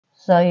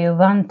So you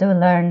want to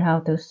learn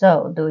how to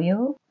sew, do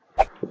you?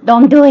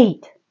 Don't do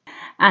it!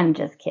 I'm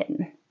just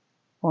kidding.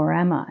 Or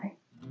am I?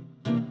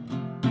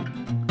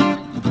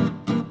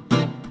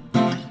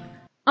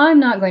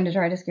 I'm not going to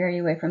try to scare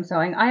you away from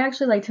sewing. I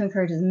actually like to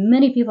encourage as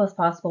many people as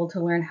possible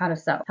to learn how to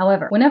sew.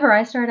 However, whenever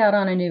I start out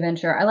on a new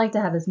venture, I like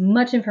to have as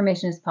much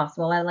information as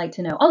possible. I like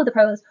to know all of the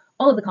pros,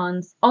 all of the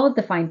cons, all of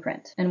the fine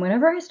print. And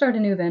whenever I start a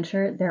new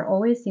venture, there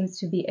always seems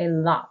to be a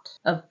lot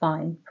of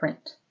fine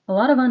print. A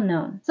lot of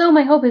unknown. So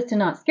my hope is to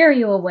not scare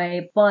you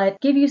away,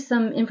 but give you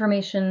some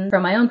information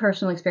from my own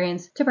personal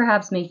experience to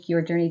perhaps make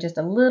your journey just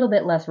a little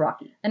bit less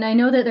rocky. And I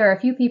know that there are a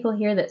few people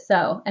here that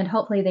sew, and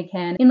hopefully they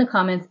can, in the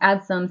comments,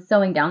 add some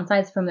sewing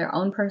downsides from their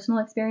own personal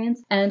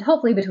experience, and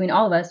hopefully between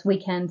all of us,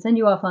 we can send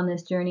you off on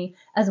this journey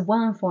as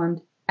well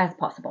informed as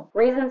possible.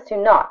 Reasons to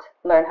not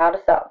learn how to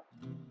sew.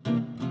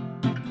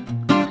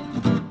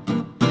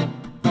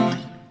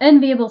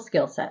 Enviable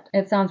skill set.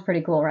 It sounds pretty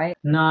cool, right?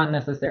 Not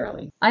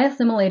necessarily. I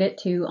assimilate it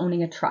to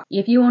owning a truck.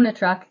 If you own a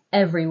truck,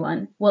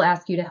 everyone will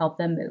ask you to help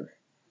them move.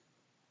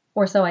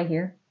 Or so I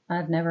hear.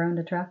 I've never owned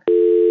a truck.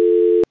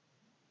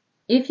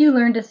 If you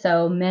learn to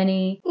sew,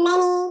 many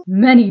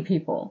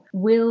people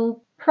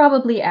will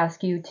probably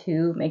ask you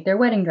to make their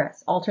wedding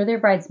dress, alter their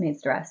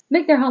bridesmaid's dress,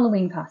 make their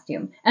Halloween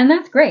costume. And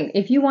that's great.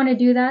 If you want to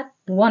do that,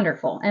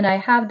 wonderful. And I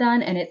have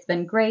done, and it's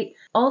been great.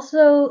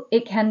 Also,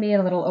 it can be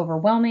a little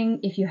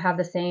overwhelming if you have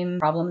the same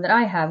problem that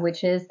I have,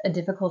 which is a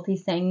difficulty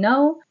saying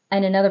no,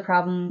 and another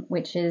problem,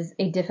 which is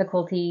a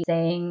difficulty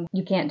saying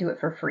you can't do it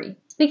for free.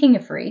 Speaking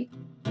of free,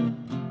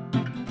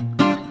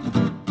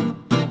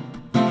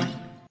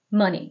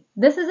 money.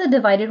 This is a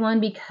divided one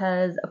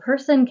because a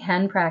person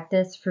can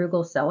practice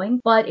frugal sewing,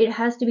 but it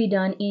has to be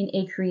done in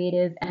a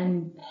creative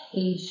and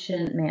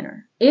patient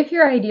manner. If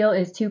your ideal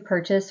is to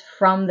purchase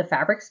from the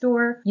fabric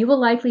store, you will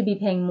likely be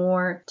paying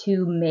more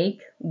to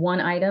make one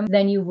item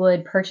than you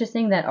would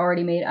purchasing that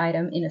already made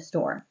item in a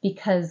store,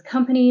 because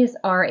companies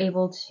are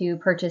able to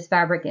purchase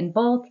fabric in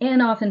bulk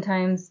and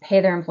oftentimes pay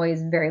their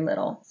employees very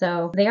little.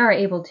 So they are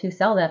able to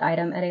sell that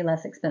item at a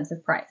less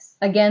expensive price.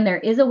 Again, there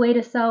is a way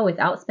to sew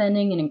without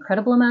spending an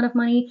incredible amount of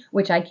money,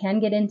 which I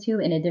can get into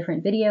in a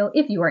different video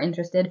if you are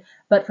interested,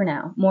 but for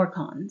now, more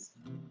cons.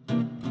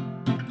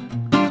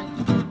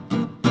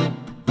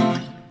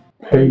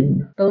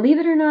 Pain. Believe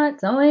it or not,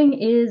 sewing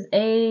is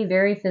a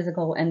very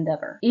physical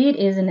endeavor. It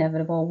is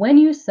inevitable. When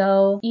you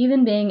sew,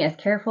 even being as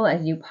careful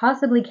as you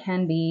possibly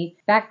can be,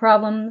 back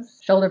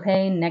problems, shoulder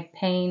pain, neck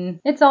pain,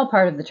 it's all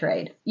part of the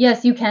trade.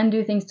 Yes, you can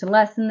do things to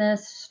lessen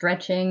this,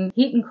 stretching,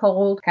 heat and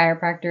cold,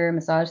 chiropractor,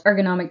 massage,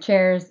 ergonomic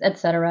chairs,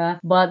 etc.,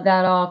 but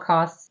that all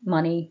costs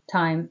money,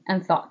 time,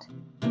 and thought.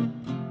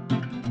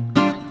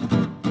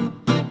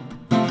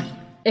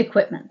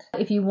 Equipment.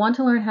 If you want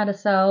to learn how to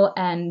sew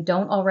and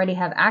don't already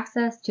have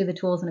access to the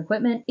tools and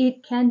equipment,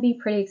 it can be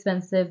pretty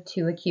expensive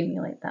to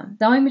accumulate them.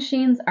 Sewing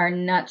machines are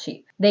not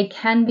cheap. They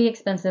can be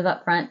expensive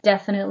up front.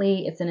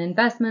 Definitely, it's an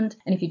investment,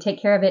 and if you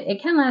take care of it,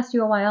 it can last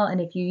you a while,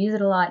 and if you use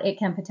it a lot, it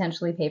can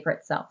potentially pay for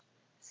itself.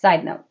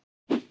 Side note.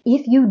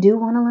 If you do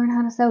want to learn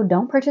how to sew,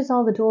 don't purchase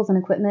all the tools and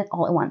equipment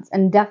all at once.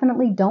 And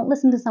definitely don't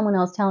listen to someone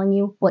else telling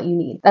you what you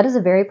need. That is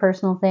a very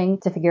personal thing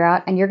to figure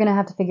out, and you're going to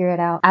have to figure it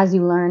out as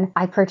you learn.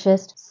 I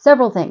purchased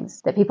several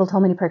things that people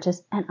told me to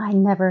purchase, and I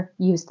never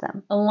used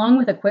them. Along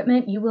with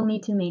equipment, you will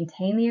need to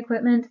maintain the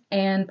equipment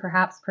and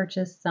perhaps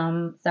purchase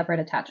some separate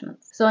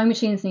attachments. Sewing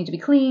machines need to be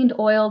cleaned,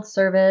 oiled,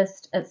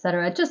 serviced,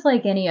 etc., just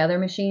like any other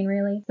machine,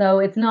 really. So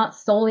it's not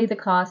solely the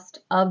cost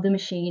of the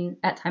machine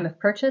at time of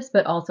purchase,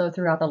 but also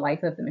throughout the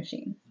life of the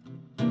machine.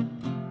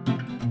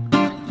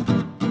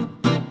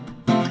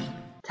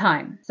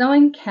 Time.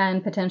 Sewing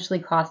can potentially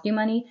cost you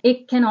money.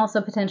 It can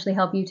also potentially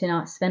help you to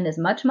not spend as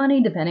much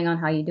money depending on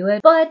how you do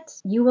it, but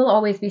you will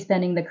always be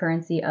spending the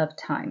currency of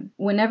time.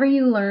 Whenever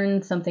you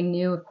learn something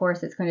new, of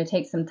course, it's going to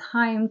take some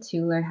time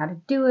to learn how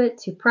to do it,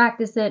 to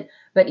practice it,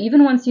 but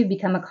even once you've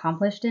become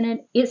accomplished in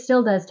it, it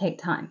still does take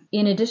time.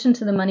 In addition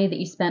to the money that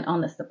you spent on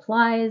the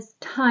supplies,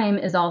 time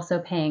is also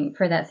paying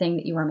for that thing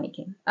that you are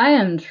making. I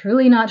am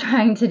truly not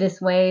trying to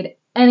dissuade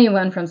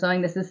anyone from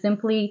sewing. This is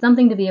simply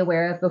something to be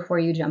aware of before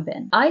you jump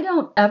in. I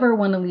don't ever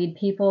want to lead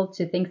people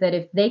to think that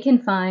if they can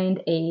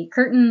find a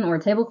curtain or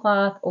a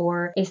tablecloth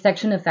or a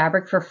section of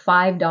fabric for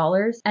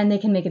 $5 and they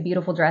can make a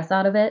beautiful dress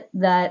out of it,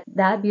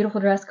 that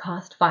beautiful dress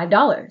cost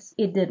 $5.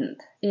 It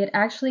didn't. It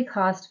actually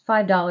cost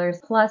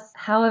 $5 plus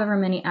however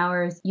many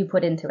hours you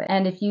put into it.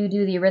 And if you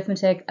do the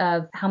arithmetic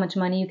of how much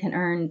money you can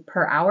earn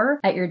per hour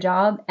at your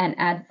job and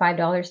add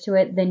 $5 to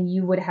it, then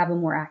you would have a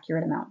more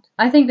accurate amount.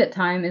 I think that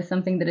time is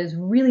something that is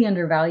really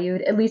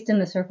undervalued, at least in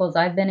the circles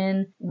I've been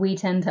in. We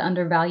tend to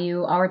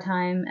undervalue our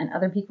time and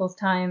other people's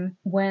time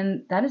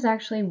when that is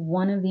actually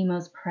one of the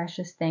most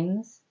precious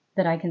things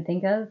that I can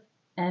think of,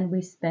 and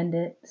we spend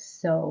it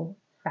so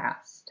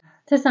fast.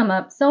 To sum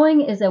up,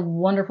 sewing is a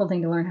wonderful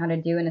thing to learn how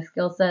to do and a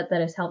skill set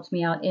that has helped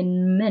me out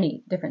in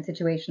many different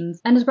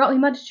situations and has brought me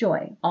much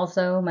joy,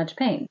 also much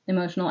pain,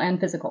 emotional and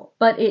physical,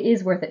 but it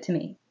is worth it to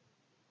me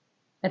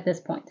at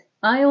this point.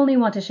 I only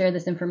want to share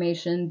this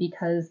information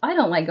because I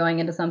don't like going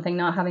into something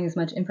not having as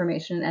much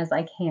information as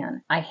I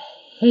can. I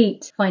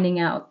hate finding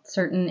out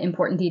certain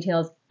important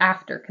details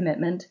after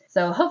commitment.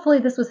 So hopefully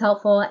this was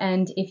helpful,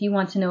 and if you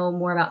want to know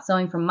more about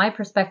sewing from my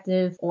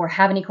perspective or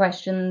have any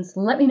questions,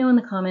 let me know in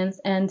the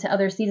comments. And to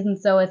other seasoned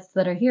sewists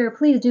that are here,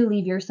 please do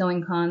leave your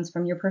sewing cons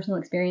from your personal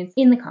experience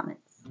in the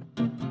comments.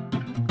 I'm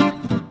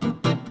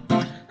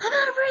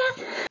out of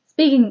breath!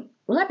 Speaking,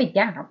 let me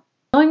down.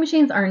 Sewing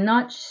machines are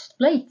not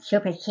like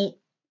super cheap.